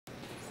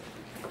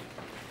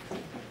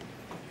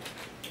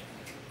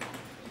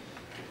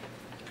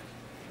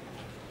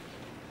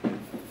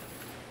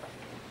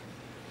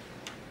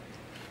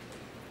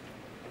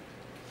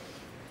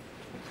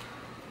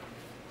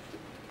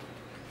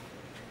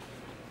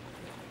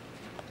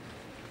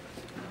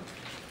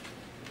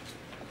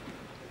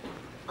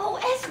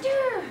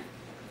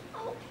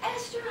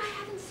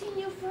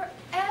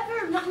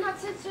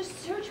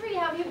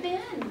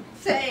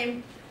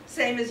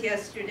Same as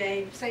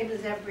yesterday, same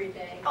as every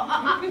day.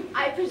 Oh,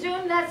 I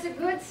presume that's a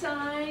good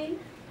sign.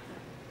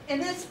 In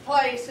this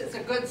place, it's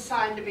a good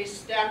sign to be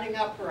standing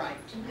upright.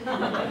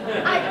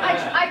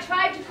 I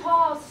tried to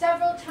call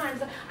several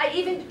times. I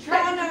even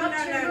tried to come up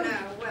to your room.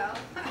 No. Well,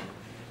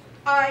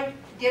 I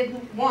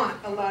didn't want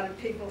a lot of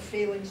people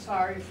feeling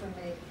sorry for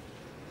me.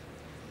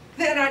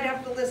 Then I'd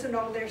have to listen to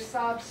all their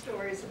sob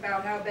stories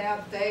about how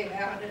bad they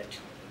had it.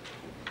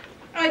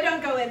 I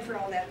don't go in for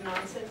all that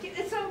nonsense.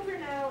 It's over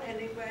now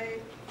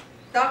anyway.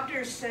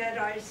 Doctors said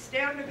I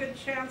stand a good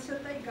chance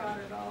that they got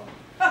it all.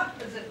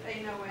 As if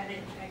they know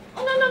anything.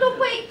 Oh, no,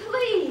 wait,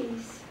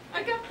 please.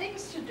 I got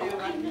things to do. Oh,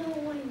 I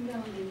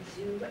know you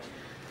do, but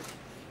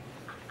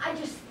I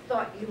just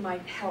thought you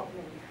might help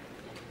me.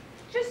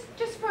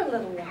 Just for a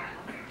little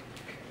while.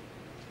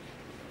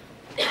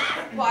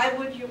 Why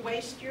would you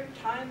waste your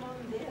time on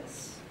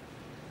this?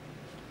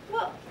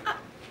 Well,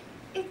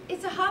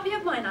 it's a hobby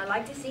of mine. I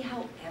like to see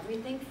how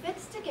everything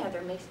fits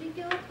together. Makes me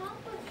feel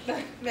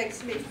accomplished.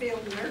 Makes me feel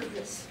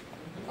nervous.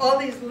 All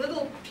these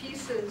little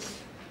pieces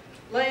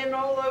laying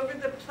all over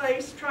the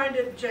place, trying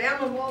to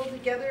jam them all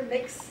together,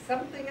 make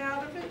something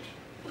out of it.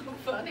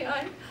 Funny,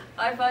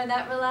 I find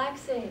that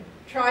relaxing.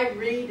 Try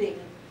reading.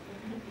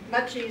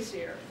 Much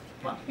easier.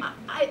 Well,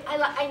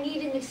 I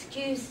need an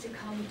excuse to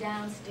come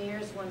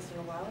downstairs once in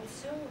a while. It's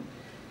so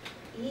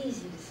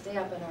easy to stay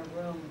up in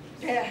our rooms.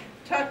 Yeah,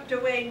 tucked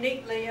away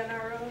neatly in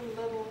our own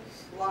little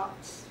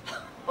slots.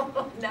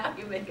 Now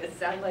you make us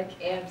sound like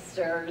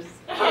hamsters.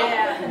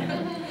 Yeah,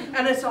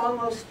 and it's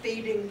almost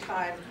feeding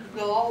time.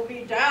 They'll all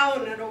be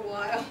down in a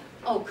while.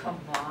 Oh, come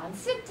on,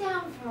 sit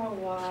down for a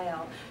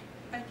while.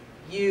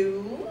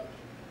 You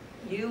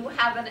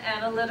have an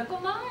analytical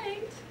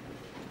mind.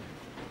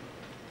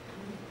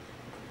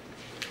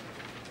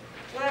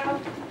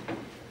 Well,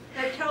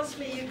 that tells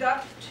me you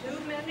got too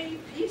many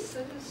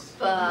pieces.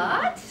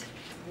 But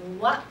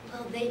what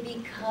will they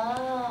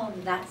become?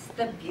 That's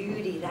the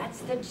beauty,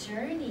 that's the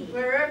journey.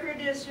 Wherever it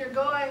is you're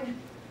going,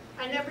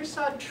 I never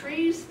saw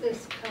trees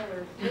this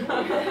color.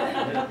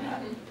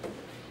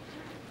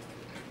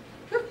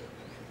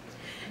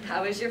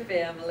 How is your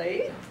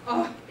family?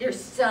 Oh, Your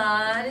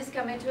son is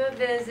coming to a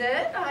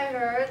visit, I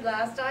heard,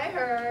 last I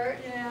heard.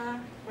 yeah,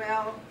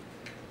 well,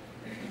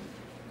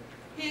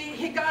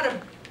 he got a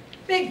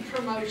big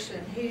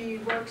promotion. He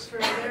works for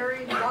a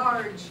very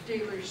large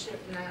dealership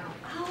now.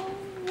 Oh,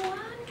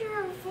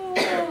 wonderful,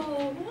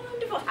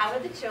 wonderful. How are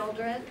the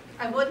children?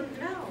 I wouldn't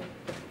know.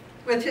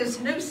 With his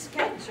new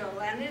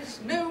schedule and his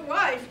new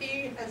wife,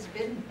 he has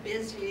been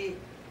busy.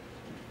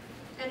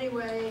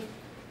 Anyway,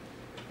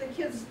 the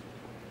kids,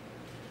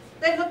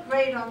 they look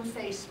great on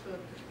Facebook.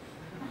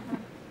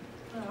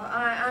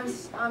 Oh,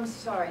 I'm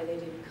sorry they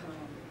didn't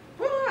come.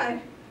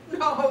 Why?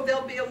 No,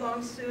 they'll be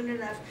along soon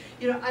enough.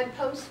 You know, I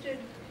posted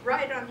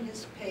right on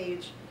his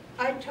page.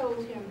 I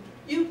told him,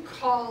 you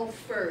call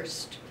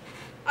first.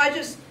 I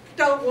just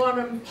don't want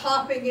him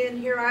popping in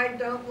here. I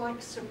don't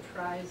like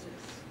surprises.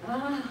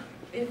 Ah,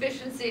 the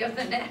efficiency of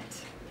the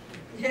net.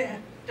 Yeah,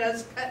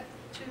 does cut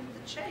to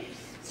the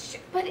chase.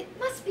 But it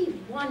must be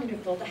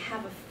wonderful to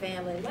have a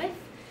family. Life,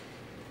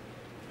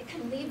 it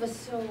can leave us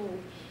so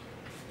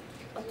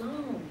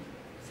alone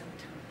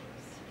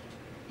sometimes.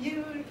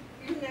 You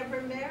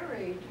never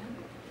married.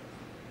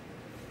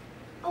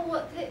 Oh,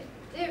 well,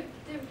 there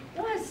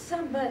was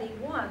somebody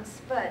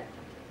once, but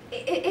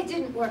it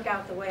didn't work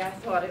out the way I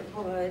thought it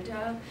would.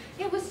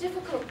 It was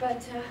difficult,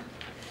 but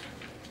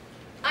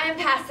I am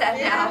past that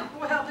now.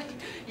 Well,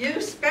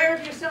 you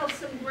spared yourself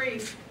some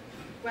grief.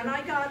 When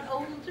I got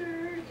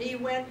older, he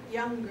went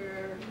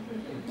younger.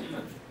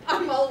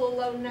 I'm all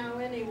alone now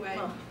anyway.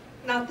 Oh.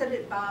 Not that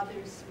it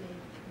bothers me.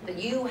 But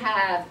you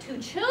have 2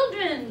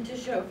 children to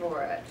show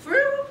for it.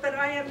 True, but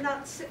I am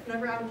not sitting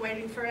around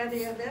waiting for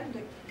any of them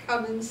to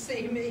come and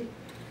see me.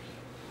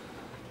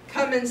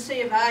 Come and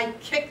see if I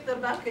kick the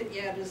bucket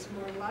yet is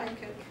more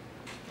like it.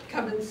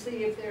 Come and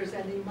see if there's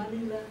any money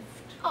left.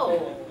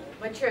 Oh,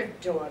 but your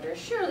daughter,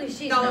 surely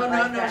she's not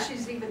like that.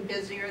 She's even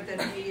busier than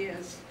he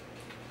is.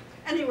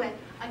 Anyway,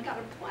 I got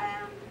a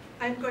plan.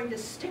 I'm going to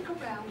stick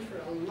around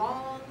for a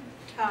long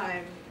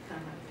time.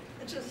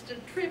 Just to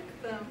trick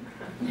them.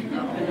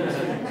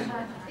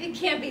 It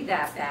can't be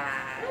that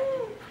bad.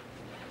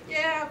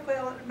 Yeah,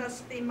 well, it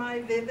must be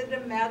my vivid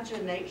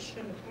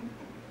imagination.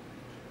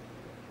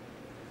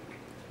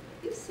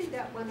 You see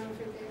that one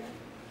over there?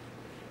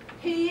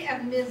 He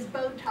and Ms.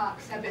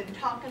 Botox have been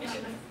talking on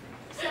the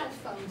cell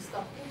phones the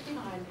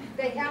whole time.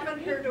 They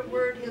haven't heard a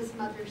word his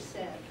mother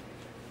said.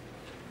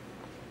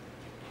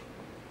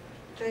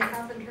 They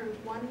haven't heard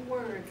one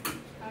word,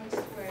 I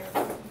swear.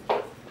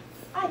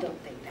 I don't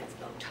think that's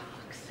Botox.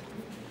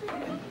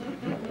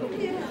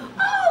 Yeah.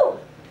 Oh!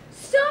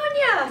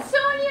 Sonia,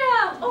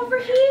 over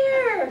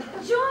here.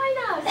 Join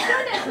us.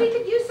 Join us. We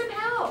could use some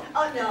help.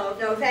 Oh,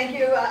 no, thank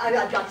you.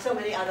 I've got so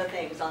many other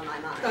things on my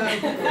mind.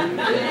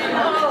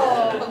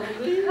 Oh,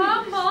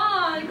 come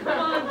on.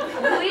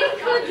 We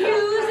could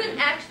use an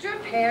extra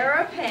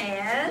pair of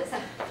pants.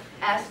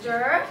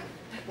 Esther,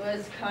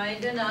 was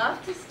kind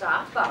enough to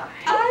stop by.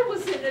 I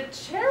was in a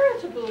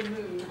charitable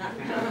mood.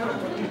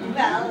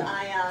 Well,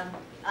 I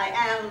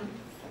am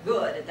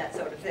good at that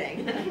sort of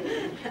thing.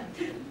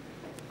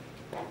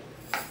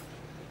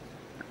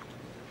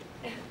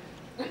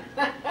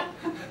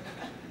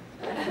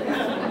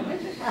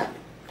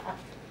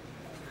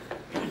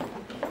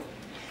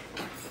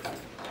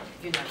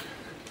 You know,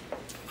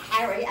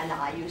 Harry and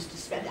I used to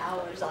spend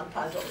hours on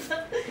puzzles.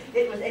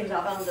 It was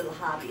our own little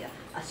hobby,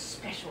 a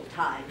special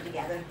time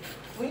together.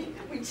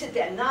 We'd sit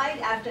there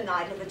night after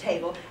night at the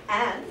table,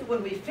 and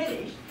when we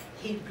finished,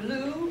 he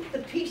glued the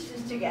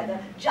pieces together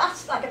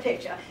just like a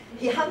picture.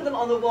 He hung them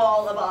on the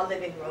wall of our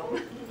living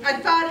room. I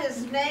thought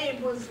his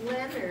name was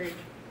Leonard.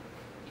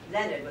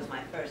 Leonard was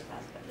my first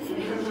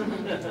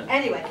husband.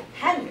 Anyway,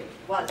 Harry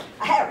was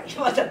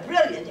a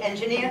brilliant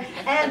engineer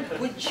and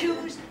would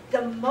choose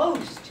the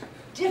most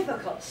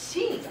difficult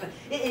scenes.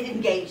 It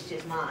engaged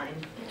his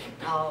mind.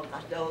 Oh,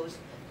 but those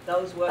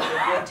were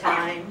the good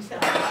times.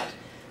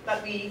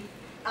 But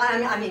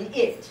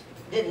it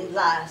didn't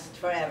last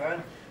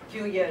forever. A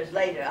few years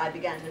later, I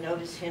began to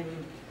notice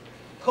him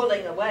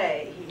pulling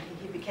away.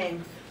 He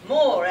became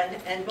more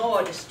and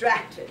more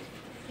distracted.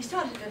 He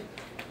started to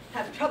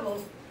have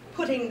trouble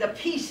putting the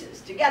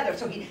pieces together,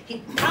 so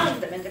he'd pound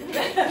them into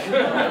place.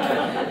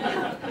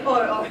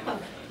 or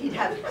he'd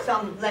have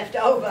some left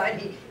over,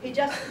 and he'd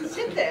just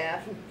sit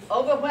there,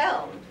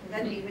 overwhelmed. And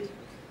then he would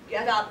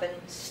get up and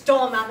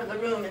storm out of the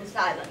room in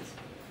silence.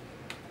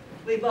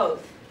 We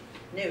both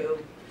knew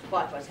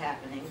what was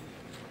happening.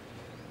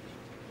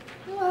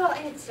 Well,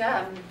 it's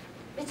a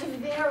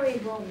very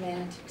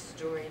romantic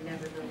story,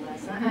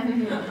 nevertheless.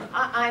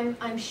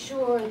 I'm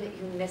sure that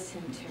you miss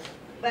him too.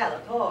 Well,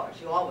 of course,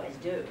 you always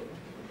do.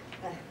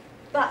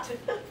 But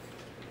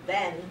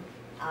then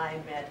I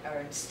met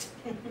Ernst.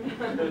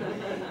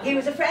 He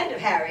was a friend of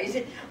Harry's.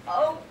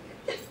 Oh,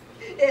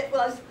 it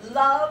was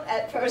love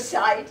at first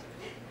sight.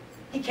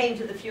 He came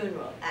to the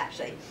funeral,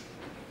 actually.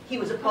 He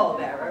was a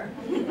pallbearer.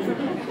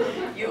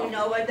 You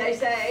know what they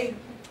say,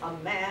 a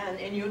man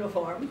in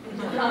uniform. In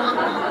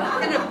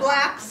a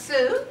black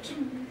suit?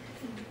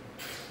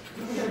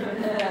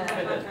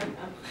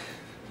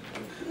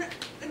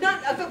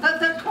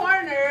 The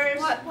corners.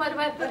 What do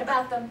I put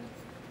about them?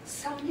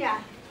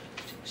 Sonia,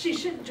 she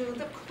should do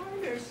the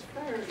corners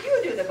first.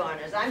 You do the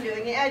corners, I'm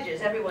doing the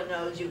edges. Everyone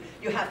knows you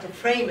have to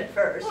frame it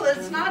first. Well,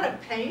 it's not a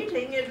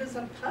painting, it is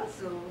a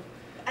puzzle.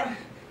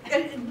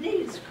 It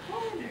needs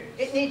corners.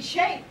 It needs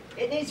shape,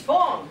 it needs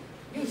form.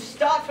 You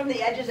start from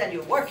the edges and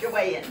you work your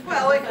way in.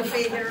 Well, it could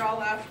be here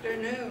all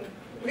afternoon.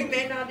 We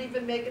may not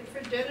even make it for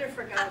dinner,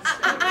 for God's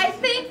sake. I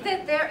think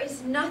that there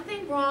is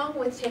nothing wrong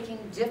with taking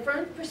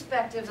different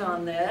perspectives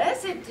on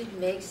this. It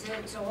makes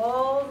it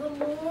all the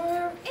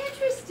more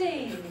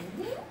interesting.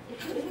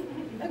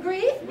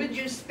 Agreed? Would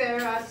you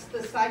spare us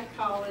the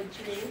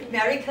psychology?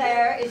 Mary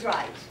Claire is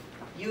right.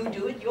 You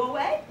do it your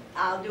way,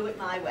 I'll do it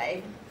my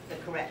way, the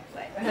correct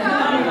way.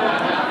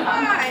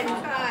 Fine,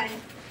 fine.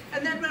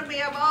 And then when we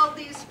have all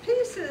these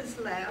pieces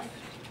left,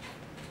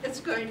 it's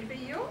going to be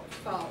your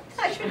fault.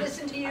 I should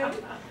listen to you,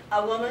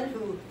 a woman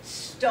who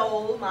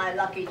stole my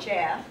lucky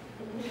chair.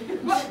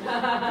 What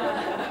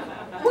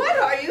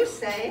are you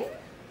saying?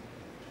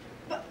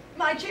 But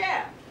my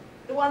chair,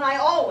 the one I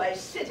always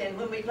sit in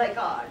when we play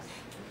cards.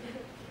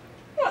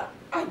 Well,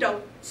 I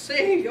don't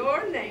see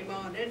your name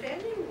on it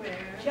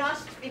anywhere.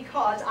 Just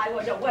because I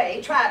was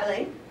away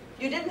traveling,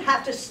 you didn't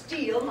have to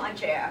steal my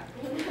chair.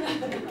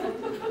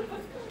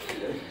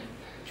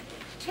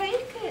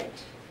 Take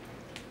it.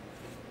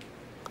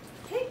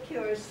 Take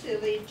your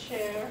silly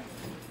chair.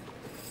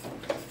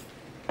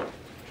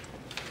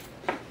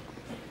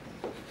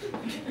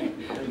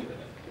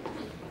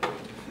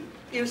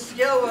 You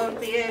still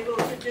won't be able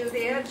to do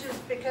the edges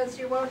because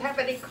you won't have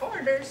any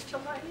corners to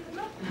line them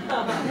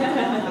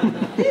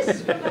up.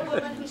 This from a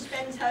woman who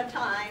spends her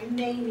time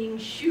naming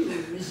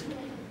shoes.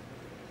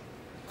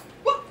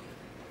 Well,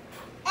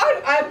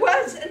 I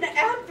was an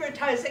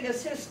advertising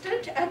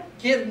assistant at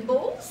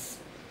Gimbel's.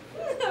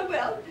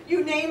 Well,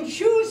 you named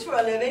shoes for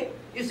a living.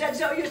 You said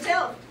so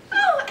yourself.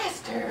 Oh,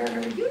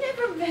 Esther, you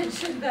never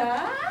mentioned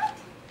that.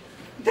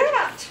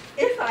 That,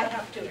 if I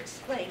have to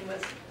explain,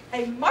 was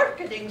a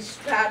marketing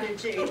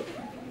strategy.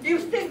 You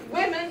think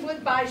women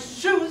would buy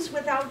shoes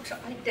without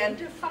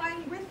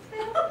identifying with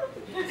them?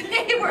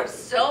 They were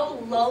so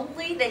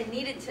lonely they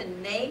needed to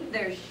name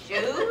their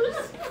shoes.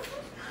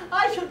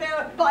 I shall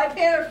buy a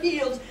pair of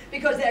heels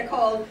because they're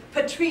called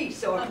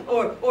Patrice or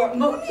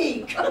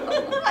Monique.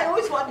 I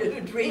always wondered who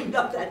dreamed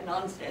up that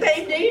nonsense.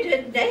 They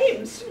needed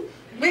names.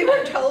 We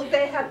were told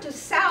they had to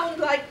sound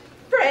like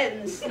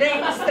Friends,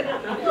 names that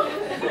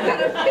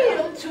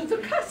appealed to the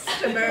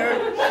customer.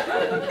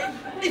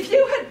 If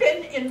you had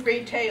been in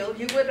retail,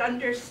 you would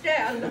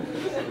understand.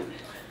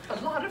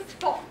 A lot of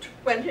thought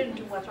went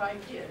into what I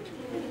did.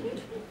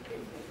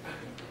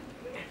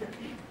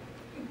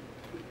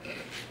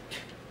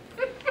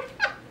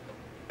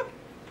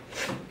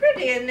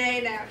 pretty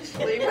inane,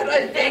 actually, when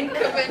I think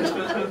of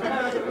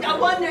it. No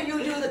wonder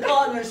you do the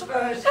corners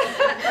first.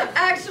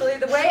 Actually,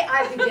 the way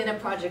I begin a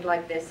project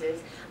like this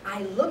is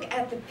I look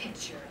at the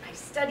picture, I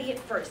study it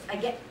first, I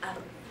get a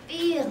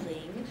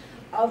feeling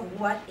of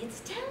what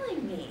it's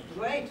telling me.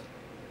 Great.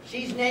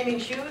 She's naming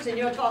shoes and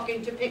you're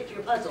talking to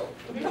picture puzzle.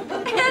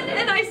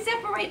 And I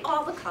separate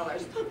all the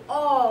colors,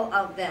 all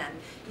of them.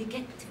 You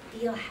get to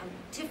feel how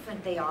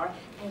different they are,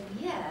 and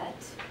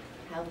yet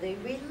how they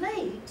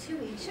relate to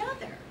each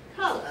other.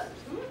 Colors,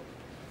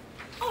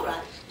 All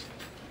right.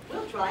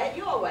 We'll try it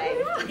your way.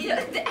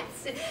 Yeah,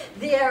 that's it.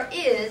 There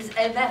is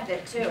a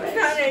method to it.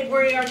 Honey,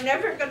 we are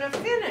never going to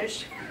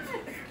finish.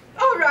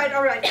 All right,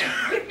 all right.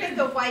 Give me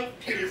the white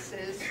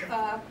pieces.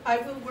 I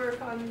will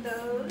work on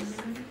those.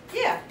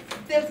 Yeah,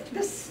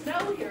 the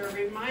snow here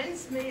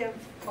reminds me of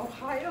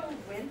Ohio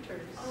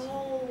winters.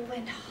 Oh,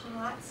 and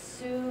hot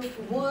soup,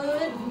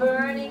 wood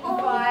burning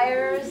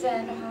fires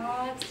and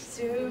hot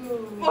soup.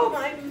 Oh,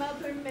 my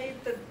mother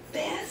made the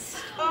best.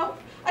 Oh,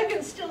 I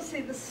can still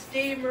see the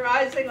steam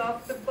rising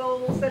off the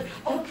bowls. And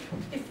oh,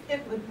 if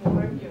it would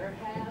warm your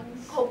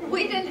hands. Oh,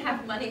 we didn't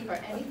have money for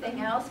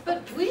anything else,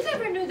 but we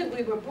never knew that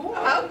we were bored.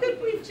 How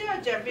could we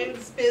judge?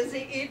 Everyone's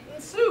busy eating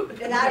soup.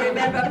 And I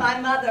remember my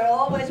mother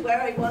always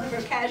wearing one of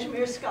her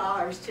cashmere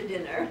scarves to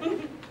dinner.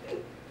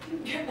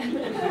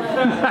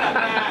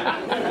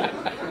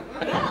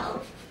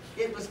 Well,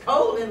 it was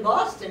cold in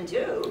Boston,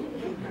 too.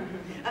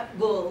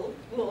 Wool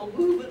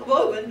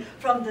woven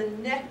from the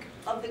neck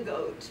of the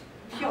goat.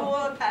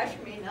 Pure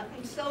pashmina,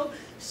 so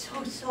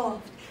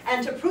soft.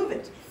 And to prove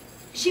it,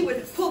 she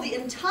would pull the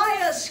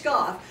entire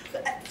scarf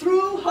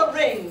through her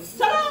ring.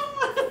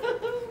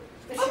 Ta-da!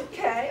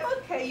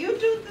 Okay, you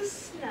do the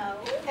snow,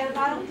 and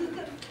I'll do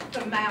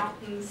the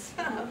mountains.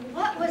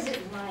 What was it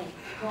like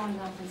growing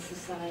up in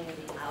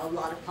society? A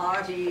lot of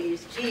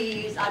parties,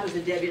 teas. I was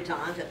a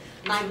debutante.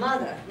 My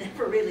mother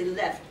never really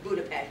left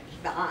Budapest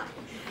behind.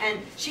 And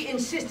she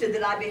insisted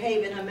that I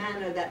behave in a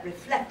manner that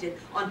reflected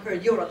on her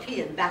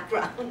European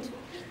background.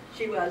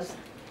 She was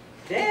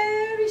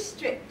very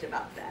strict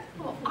about that.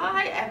 Oh,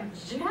 I am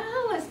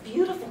jealous.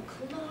 Beautiful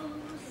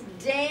clothes,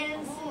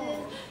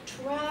 dances,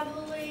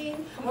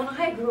 traveling. When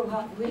I grew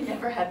up, we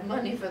never had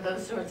money for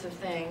those sorts of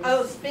things.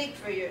 Oh, speak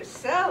for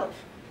yourself.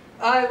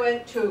 I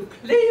went to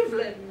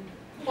Cleveland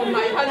on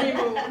my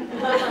honeymoon.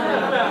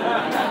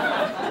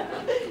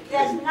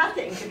 There's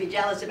nothing to be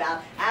jealous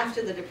about.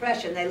 After the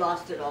Depression, they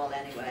lost it all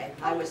anyway.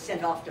 I was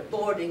sent off to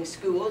boarding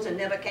schools and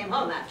never came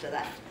home after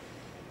that.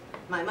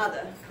 My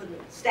mother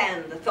couldn't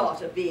stand the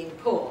thought of being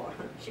poor.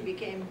 She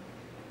became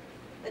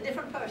a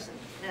different person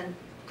and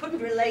couldn't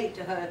relate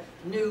to her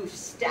new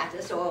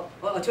status or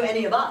to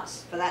any of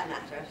us, for that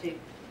matter.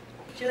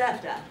 She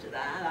left after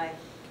that.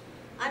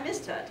 I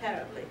missed her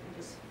terribly. It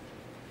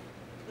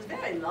was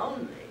very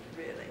lonely,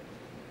 really.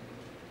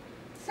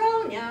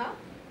 Sonia,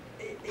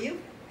 you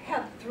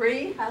have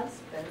 3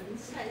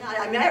 husbands.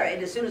 I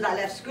married as soon as I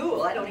left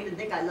school. I don't even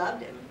think I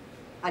loved him.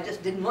 I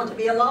just didn't want to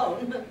be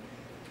alone.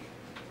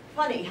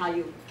 Funny how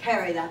you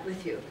carry that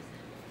with you.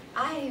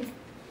 I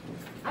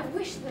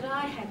wish that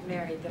I had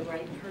married the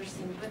right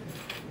person, but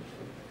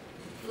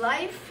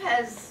life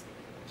has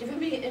given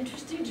me an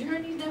interesting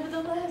journey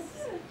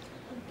nevertheless.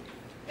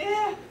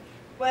 Yeah,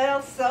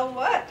 well, so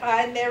what?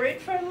 I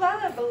married for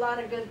love. A lot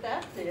of good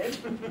that did.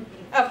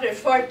 After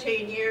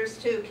 14 years,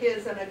 2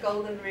 kids, and a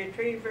golden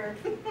retriever,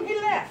 he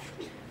left.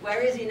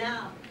 Where is he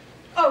now?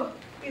 Oh,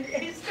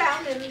 he's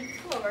down in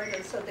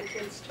Florida, so the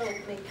kids told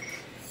me.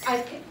 I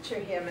picture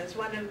him as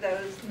one of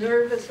those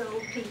nervous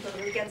old people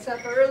who gets up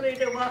early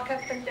to walk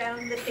up and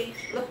down the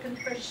beach looking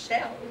for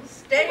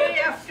shells. Day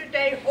after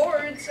day,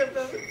 hordes of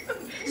them,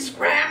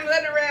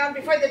 scrambling around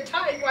before the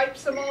tide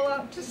wipes them all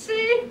out to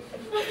sea.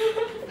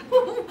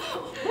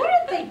 What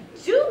did they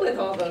do with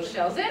all those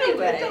shells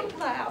anyway? Don't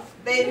laugh.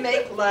 They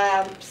make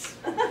lamps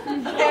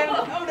and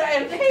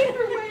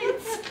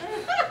paperweights.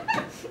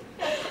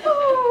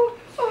 Oh,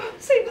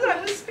 seems I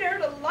was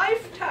spared a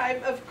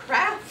lifetime of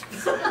crafts.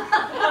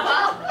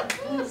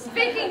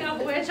 Speaking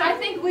of which, I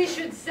think we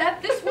should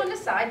set this one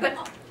aside,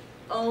 but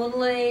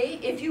only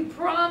if you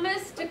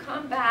promise to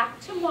come back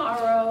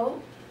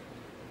tomorrow.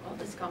 Well,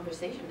 this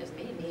conversation has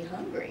made me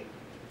hungry.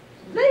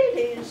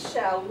 Ladies,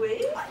 shall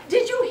we?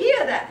 Did you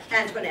hear that,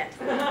 Antoinette?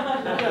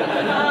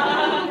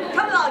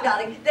 Come along,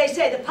 darling. They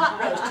say the pot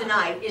roast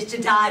tonight is to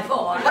die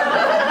for.